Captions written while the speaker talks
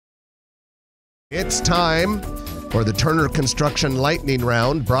It's time for the Turner Construction Lightning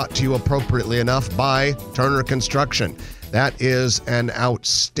Round, brought to you appropriately enough by Turner Construction. That is an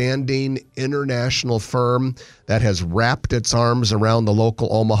outstanding international firm that has wrapped its arms around the local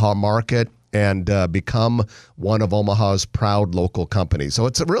Omaha market and become one of Omaha's proud local companies. So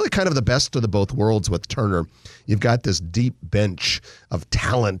it's really kind of the best of the both worlds with Turner. You've got this deep bench of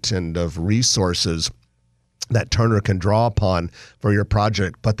talent and of resources that Turner can draw upon for your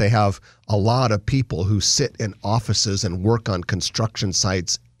project, but they have a lot of people who sit in offices and work on construction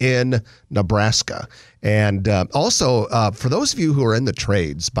sites in Nebraska. And also, for those of you who are in the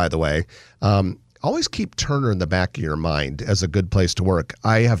trades, by the way, always keep Turner in the back of your mind as a good place to work.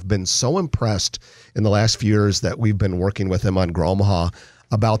 I have been so impressed in the last few years that we've been working with them on Grow Omaha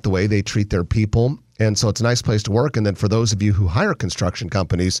about the way they treat their people. And so it's a nice place to work. And then for those of you who hire construction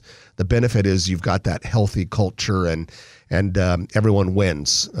companies, the benefit is you've got that healthy culture and everyone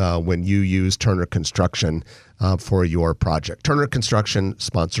wins when you use Turner Construction for your project. Turner Construction,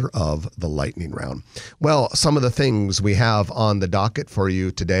 sponsor of the Lightning Round. Well, some of the things we have on the docket for you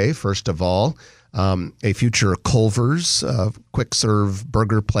today. First of all, a future Culver's quick serve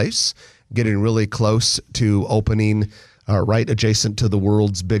burger place getting really close to opening right adjacent to the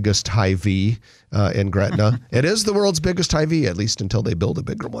world's biggest Hy-Vee in Gretna. It is the world's biggest Hy-Vee, at least until they build a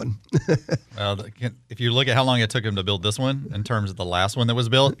bigger one. Well, if you look at how long it took them to build this one in terms of the last one that was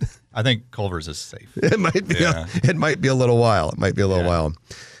built, I think Culver's is safe. It might be. Yeah. It might be a little while. It might be a little while.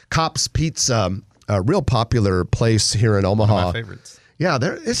 Kopp's Pizza, a real popular place here in Omaha. One of my favorites. Yeah,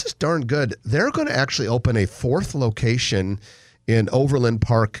 this is darn good. They're going to actually open a fourth location in Overland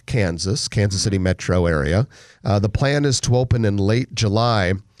Park, Kansas City metro area. The plan is to open in late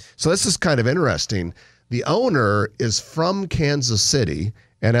July. So this is kind of interesting. The owner is from Kansas City,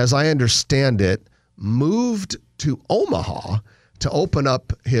 and as I understand it, moved to Omaha to open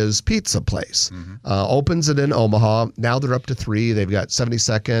up his pizza place. Opens it in Omaha. Now they're up to 3. They've got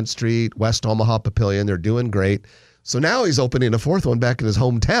 72nd Street, West Omaha Papillion. They're doing great. So now he's opening a fourth one back in his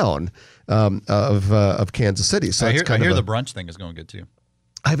hometown of Kansas City. So I hear the brunch thing is going good too.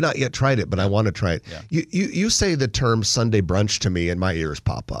 I have not yet tried it, but I want to try it. Yeah. You say the term Sunday brunch to me, and my ears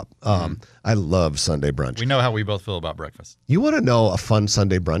pop up. I love Sunday brunch. We know how we both feel about breakfast. You want to know a fun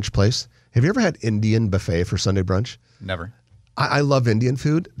Sunday brunch place? Have you ever had Indian buffet for Sunday brunch? Never. I love Indian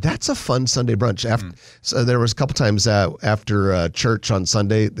food. That's a fun Sunday brunch. So there was a couple times after church on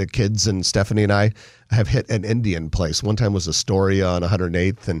Sunday, the kids and Stephanie and I have hit an Indian place. One time was Astoria on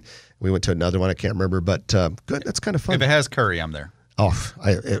 108th, and we went to another one. I can't remember, but good. That's kind of fun. If it has curry, I'm there. Oh,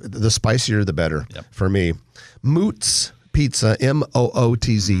 the spicier, the better for me. Moot's Pizza,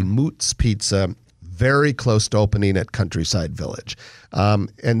 Mootz, Moot's Pizza, very close to opening at Countryside Village.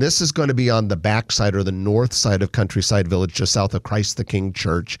 And this is going to be on the backside or the north side of Countryside Village, just south of Christ the King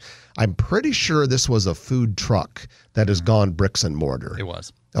Church. I'm pretty sure this was a food truck that has gone bricks and mortar. It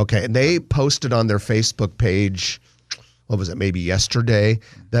was. Okay, and they posted on their Facebook page, what was it, maybe yesterday,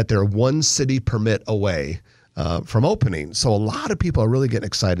 that they're one city permit away from opening. So a lot of people are really getting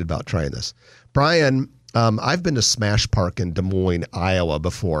excited about trying this. Brian, I've been to Smash Park in Des Moines, Iowa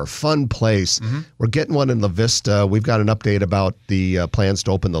before. Fun place. We're getting one in La Vista. We've got an update about the plans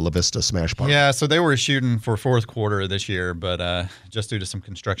to open the La Vista Smash Park. Yeah, so they were shooting for fourth quarter this year, but just due to some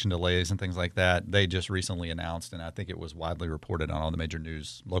construction delays and things like that, they just recently announced, and I think it was widely reported on all the major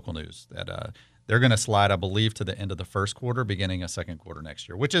news, local news, that they're going to slide, I believe, to the end of the first quarter, beginning of second quarter next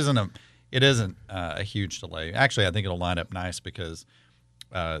year, which isn't a huge delay. Actually, I think it'll line up nice because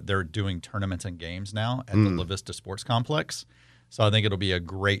they're doing tournaments and games now at the La Vista Sports Complex. So I think it'll be a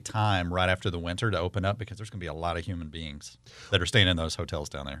great time right after the winter to open up because there's going to be a lot of human beings that are staying in those hotels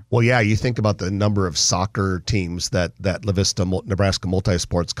down there. Well, yeah, you think about the number of soccer teams that La Vista, Nebraska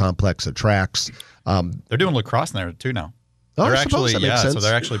Multi-Sports Complex attracts. They're doing lacrosse there too now. Oh, They're I suppose actually, that makes sense. so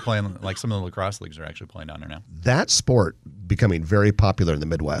they're actually playing, like some of the lacrosse leagues are actually playing down there now. That sport becoming very popular in the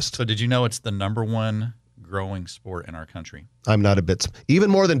Midwest. So did you know it's the number one growing sport in our country? I'm not a bit,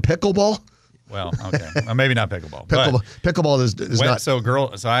 even more than pickleball? Well, okay. Well, maybe not pickleball. Pickleball is not.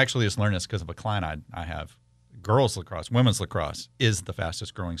 So I actually just learned this because of a client I have. Girls lacrosse, women's lacrosse is the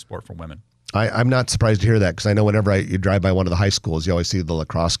fastest growing sport for women. I'm not surprised to hear that because I know whenever you drive by one of the high schools, you always see the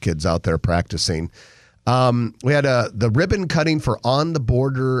lacrosse kids out there practicing. We had the ribbon cutting for On the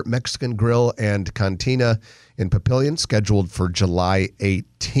Border Mexican Grill and Cantina in Papillion scheduled for July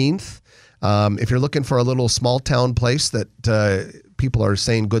 18th. If you're looking for a little small town place that people are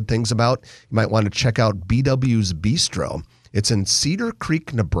saying good things about, you might want to check out BW's Bistro. It's in Cedar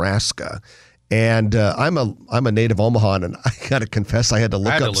Creek, Nebraska. And I'm a native Omahan, and I got to confess I had to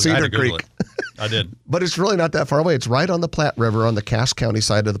look up Cedar Creek. I did. But it's really not that far away. It's right on the Platte River, on the Cass County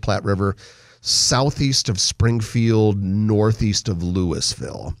side of the Platte River. southeast of Springfield, northeast of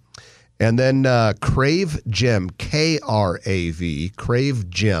Louisville. And then Crave Gym, K-R-A-V, Crave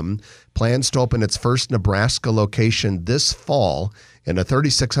Gym, plans to open its first Nebraska location this fall in a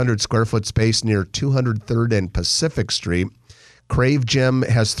 3,600 square foot space near 203rd and Pacific Street. Crave Gym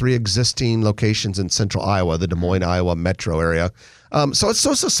has 3 existing locations in central Iowa, the Des Moines, Iowa metro area. So it's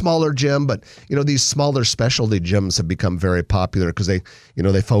a smaller gym, but these smaller specialty gyms have become very popular because they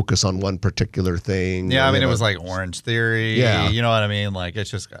focus on one particular thing. Yeah, I mean, it was like Orange Theory. Yeah. You know what I mean? Like,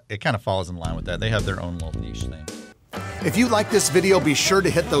 it kind of falls in line with that. They have their own little niche thing. If you like this video, be sure to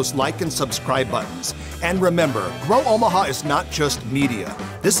hit those like and subscribe buttons. And remember, Grow Omaha is not just media.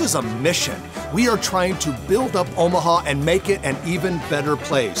 This is a mission. We are trying to build up Omaha and make it an even better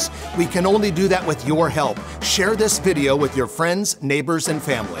place. We can only do that with your help. Share this video with your friends, neighbors, and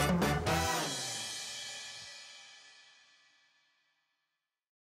family.